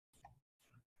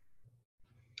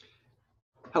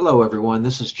Hello, everyone.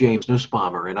 This is James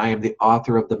Nussbaumer, and I am the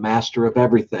author of The Master of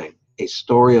Everything, a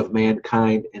story of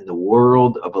mankind in the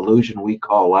world of illusion we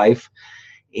call life.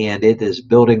 And it is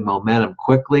building momentum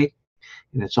quickly,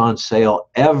 and it's on sale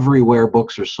everywhere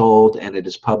books are sold, and it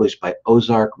is published by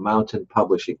Ozark Mountain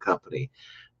Publishing Company.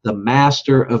 The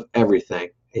Master of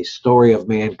Everything, a story of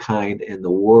mankind in the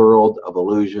world of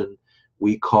illusion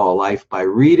we call life. By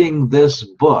reading this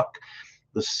book,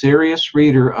 the serious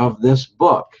reader of this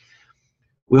book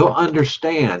we'll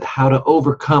understand how to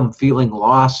overcome feeling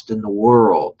lost in the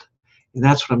world. And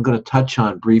that's what I'm going to touch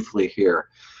on briefly here.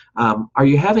 Are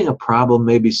you having a problem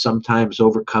maybe sometimes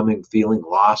overcoming feeling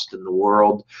lost in the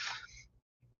world?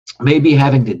 Maybe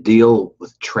having to deal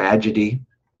with tragedy?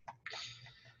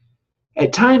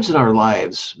 At times in our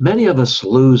lives, many of us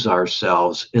lose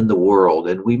ourselves in the world,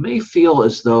 and we may feel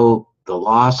as though the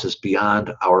loss is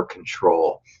beyond our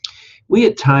control. We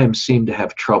at times seem to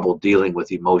have trouble dealing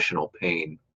with emotional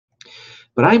pain.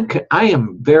 But I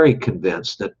am very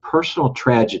convinced that personal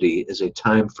tragedy is a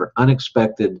time for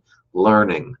unexpected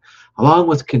learning, along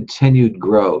with continued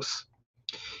growth.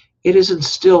 It is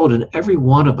instilled in every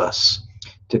one of us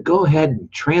to go ahead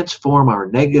and transform our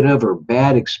negative or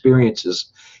bad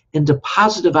experiences into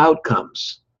positive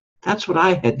outcomes. That's what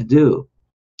I had to do.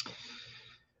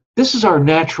 This is our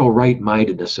natural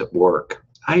right-mindedness at work.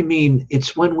 I mean,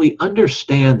 it's when we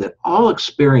understand that all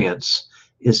experience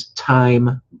is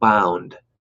time-bound.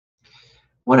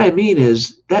 What I mean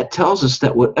is that tells us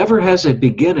that whatever has a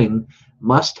beginning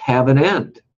must have an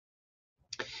end.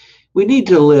 We need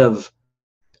to live,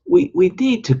 we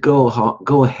need to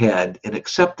go ahead and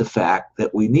accept the fact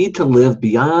that we need to live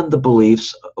beyond the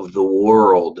beliefs of the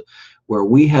world, where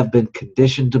we have been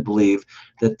conditioned to believe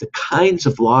that the kinds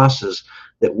of losses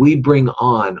that we bring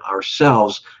on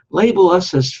ourselves label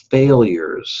us as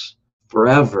failures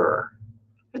forever.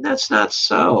 And that's not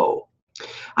so.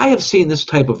 I have seen this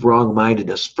type of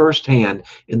wrong-mindedness firsthand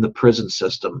in the prison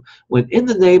system, when in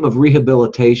the name of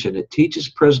rehabilitation, it teaches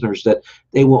prisoners that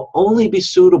they will only be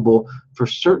suitable for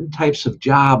certain types of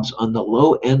jobs on the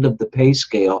low end of the pay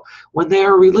scale when they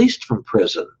are released from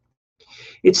prison.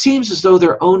 It seems as though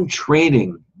their own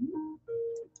training,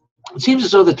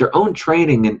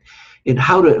 in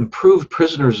how to improve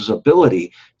prisoners'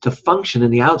 ability to function in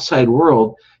the outside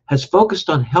world has focused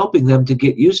on helping them to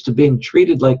get used to being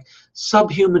treated like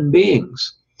subhuman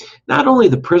beings. Not only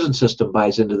the prison system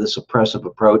buys into this oppressive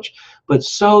approach, but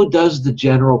so does the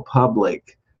general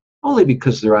public, only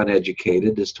because they're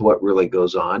uneducated as to what really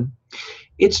goes on.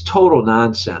 It's total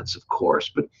nonsense, of course,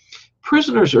 but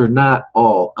prisoners are not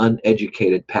all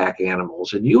uneducated pack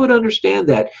animals, and you would understand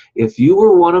that if you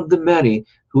were one of the many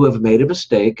who have made a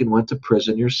mistake and went to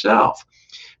prison yourself.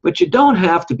 But you don't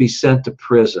have to be sent to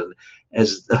prison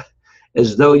as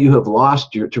though you have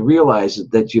to realize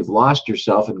that you've lost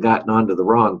yourself and gotten onto the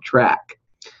wrong track.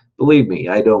 Believe me,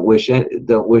 I don't wish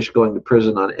going to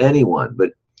prison on anyone,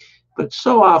 but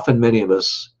so often many of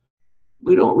us,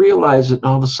 we don't realize that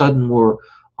all of a sudden we're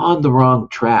on the wrong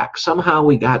track. Somehow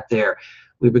we got there.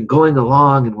 We've been going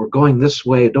along and we're going this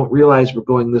way. Don't realize we're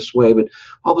going this way, but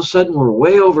all of a sudden we're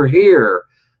way over here.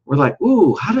 We're like,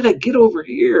 ooh, how did I get over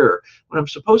here when I'm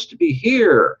supposed to be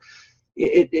here?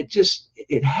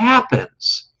 It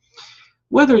happens.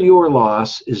 Whether your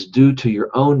loss is due to your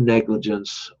own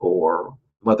negligence or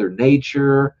Mother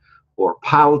Nature or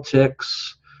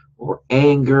politics or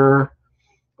anger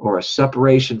or a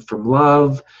separation from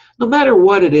love, no matter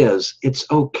what it is, it's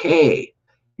okay.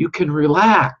 You can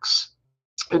relax.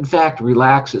 In fact,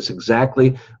 relax is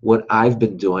exactly what I've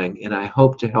been doing, and I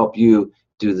hope to help you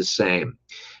do the same.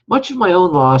 Much of my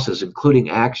own losses, including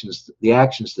the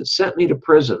actions that sent me to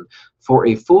prison for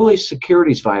a foolish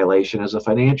securities violation as a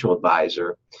financial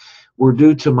advisor, were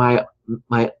due to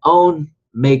my own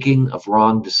making of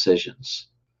wrong decisions,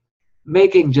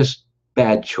 making just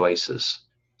bad choices,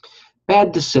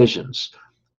 bad decisions,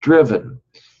 driven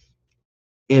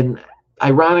in,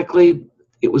 ironically,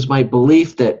 it was my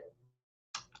belief that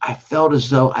I felt as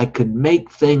though I could make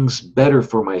things better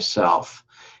for myself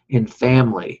in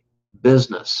family,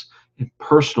 business, and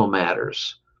personal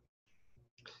matters.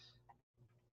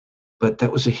 But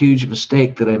that was a huge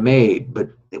mistake that I made. But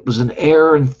it was an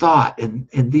error in thought, and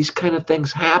these kind of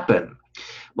things happen.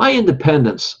 My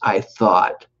independence, I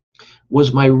thought,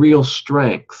 was my real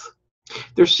strength.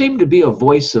 There seemed to be a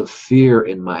voice of fear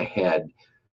in my head,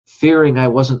 fearing I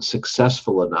wasn't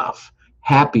successful enough,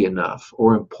 happy enough,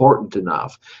 or important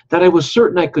enough, that I was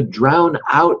certain I could drown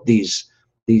out these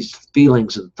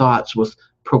feelings and thoughts with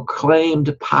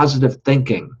proclaimed positive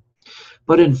thinking.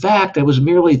 But in fact, I was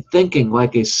merely thinking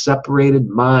like a separated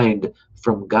mind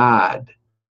from God.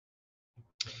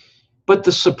 But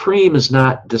the supreme is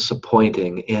not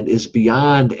disappointing and is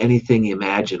beyond anything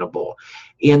imaginable.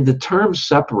 And the term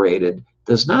separated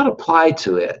does not apply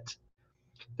to it.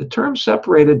 The term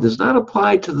separated does not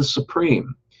apply to the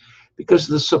supreme, because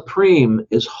the supreme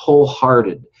is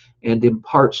wholehearted and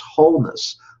imparts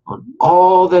wholeness on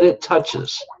all that it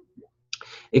touches.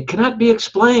 It cannot be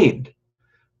explained,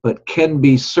 but can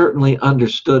be certainly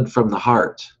understood from the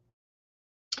heart.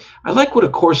 I like what A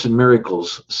Course in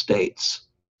Miracles states.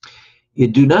 You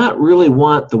do not really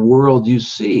want the world you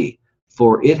see,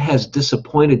 for it has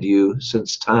disappointed you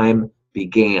since time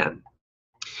began.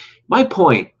 My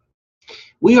point,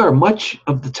 we are much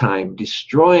of the time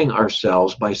destroying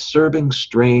ourselves by serving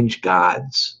strange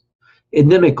gods,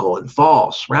 inimical and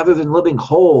false, rather than living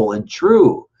whole and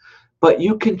true. But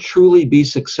you can truly be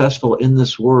successful in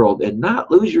this world and not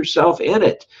lose yourself in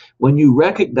it when you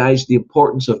recognize the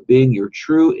importance of being your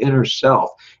true inner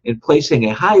self and placing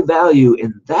a high value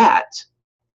in that.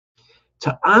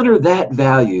 To honor that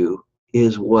value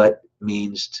is what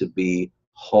means to be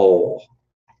whole.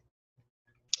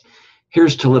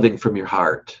 Here's to living from your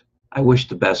heart. I wish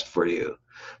the best for you.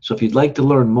 So if you'd like to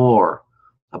learn more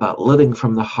about living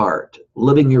from the heart,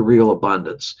 living your real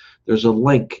abundance, there's a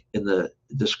link in the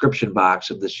description box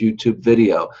of this YouTube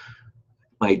video.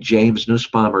 My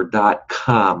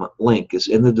jamesnussbaumer.com link is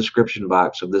in the description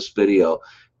box of this video.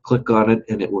 Click on it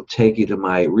and it will take you to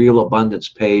my Real Abundance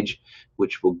page,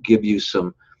 which will give you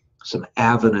some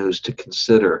avenues to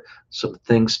consider, some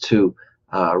things to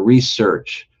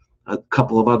research, a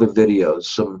couple of other videos,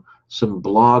 some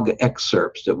blog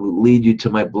excerpts that will lead you to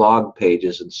my blog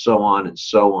pages, and so on and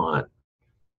so on.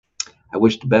 I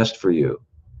wish the best for you,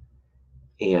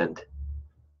 and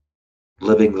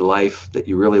living the life that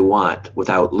you really want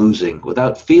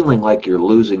without feeling like you're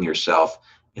losing yourself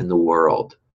in the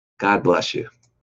world. God bless you.